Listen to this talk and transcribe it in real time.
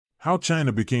How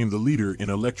China became the leader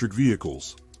in electric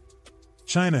vehicles.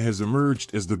 China has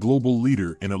emerged as the global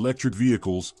leader in electric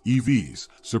vehicles, EVs,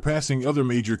 surpassing other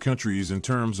major countries in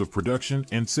terms of production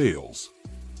and sales.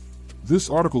 This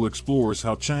article explores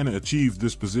how China achieved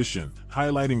this position,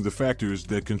 highlighting the factors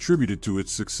that contributed to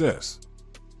its success.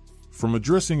 From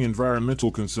addressing environmental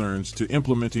concerns to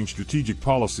implementing strategic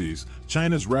policies,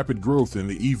 China's rapid growth in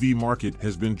the EV market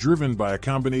has been driven by a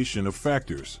combination of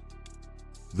factors.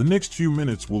 The next few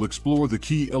minutes will explore the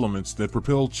key elements that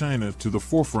propelled China to the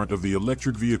forefront of the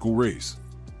electric vehicle race.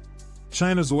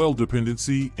 China's oil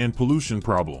dependency and pollution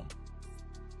problem.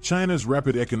 China's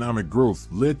rapid economic growth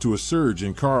led to a surge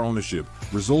in car ownership,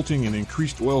 resulting in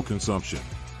increased oil consumption.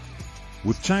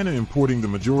 With China importing the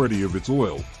majority of its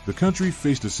oil, the country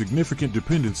faced a significant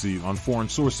dependency on foreign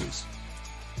sources.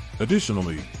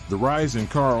 Additionally, the rise in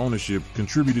car ownership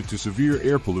contributed to severe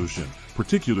air pollution,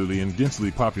 particularly in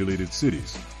densely populated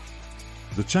cities.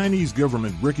 The Chinese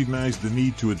government recognized the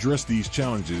need to address these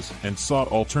challenges and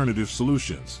sought alternative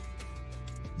solutions.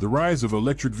 The rise of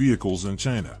electric vehicles in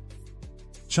China.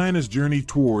 China's journey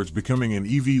towards becoming an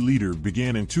EV leader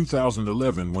began in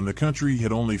 2011 when the country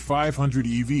had only 500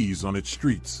 EVs on its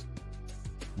streets.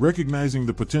 Recognizing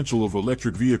the potential of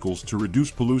electric vehicles to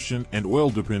reduce pollution and oil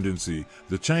dependency,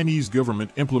 the Chinese government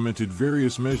implemented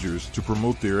various measures to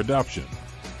promote their adoption.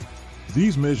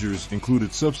 These measures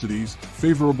included subsidies,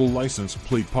 favorable license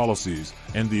plate policies,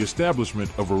 and the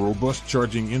establishment of a robust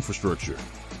charging infrastructure.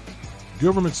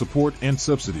 Government support and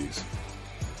subsidies.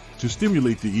 To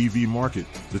stimulate the EV market,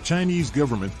 the Chinese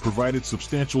government provided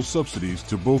substantial subsidies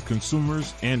to both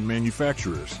consumers and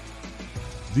manufacturers.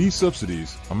 These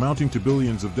subsidies, amounting to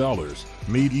billions of dollars,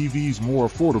 made EVs more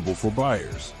affordable for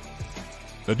buyers.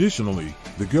 Additionally,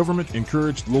 the government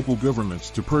encouraged local governments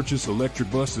to purchase electric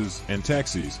buses and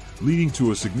taxis, leading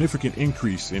to a significant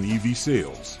increase in EV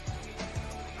sales.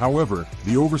 However,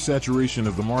 the oversaturation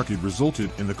of the market resulted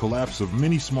in the collapse of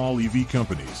many small EV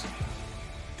companies.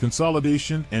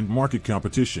 Consolidation and market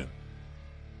competition.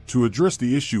 To address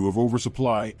the issue of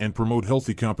oversupply and promote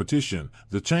healthy competition,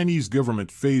 the Chinese government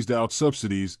phased out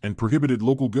subsidies and prohibited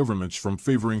local governments from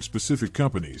favoring specific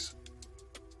companies.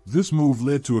 This move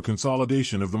led to a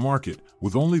consolidation of the market,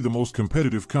 with only the most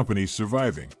competitive companies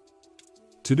surviving.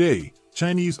 Today,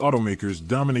 Chinese automakers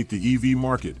dominate the EV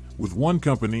market, with one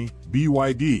company,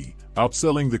 BYD,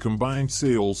 outselling the combined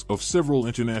sales of several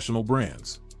international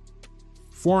brands.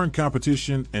 Foreign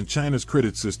competition and China's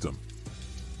credit system.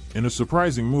 In a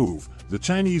surprising move, the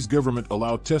Chinese government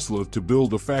allowed Tesla to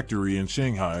build a factory in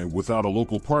Shanghai without a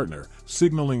local partner,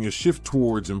 signaling a shift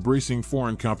towards embracing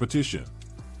foreign competition.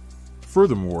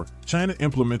 Furthermore, China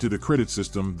implemented a credit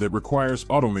system that requires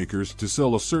automakers to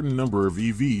sell a certain number of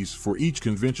EVs for each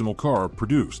conventional car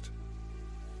produced.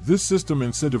 This system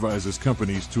incentivizes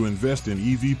companies to invest in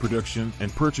EV production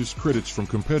and purchase credits from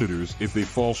competitors if they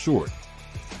fall short.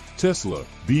 Tesla,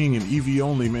 being an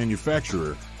EV-only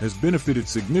manufacturer, has benefited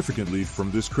significantly from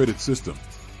this credit system.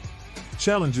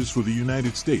 Challenges for the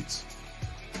United States.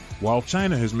 While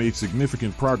China has made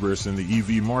significant progress in the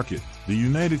EV market, the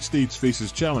United States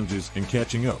faces challenges in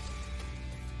catching up.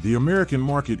 The American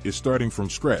market is starting from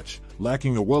scratch,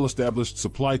 lacking a well-established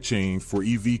supply chain for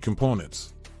EV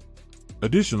components.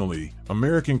 Additionally,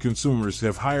 American consumers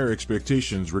have higher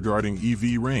expectations regarding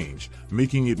EV range,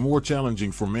 making it more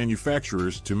challenging for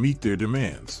manufacturers to meet their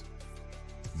demands.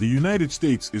 The United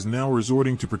States is now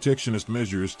resorting to protectionist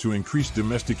measures to increase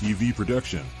domestic EV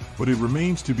production, but it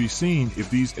remains to be seen if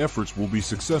these efforts will be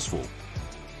successful.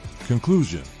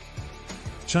 Conclusion.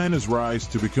 China's rise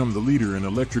to become the leader in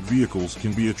electric vehicles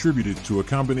can be attributed to a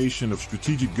combination of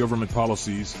strategic government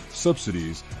policies,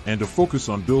 subsidies, and a focus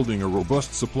on building a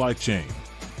robust supply chain.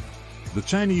 The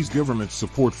Chinese government's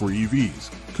support for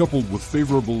EVs, coupled with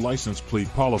favorable license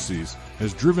plate policies,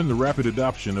 has driven the rapid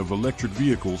adoption of electric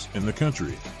vehicles in the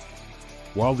country.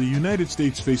 While the United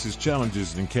States faces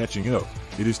challenges in catching up,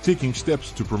 it is taking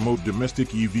steps to promote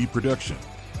domestic EV production.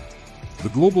 The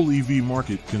global EV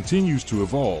market continues to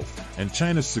evolve, and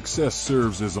China's success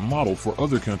serves as a model for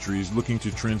other countries looking to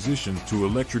transition to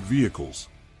electric vehicles.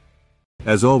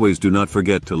 As always, do not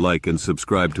forget to like and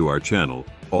subscribe to our channel,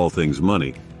 All Things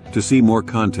Money, to see more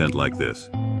content like this.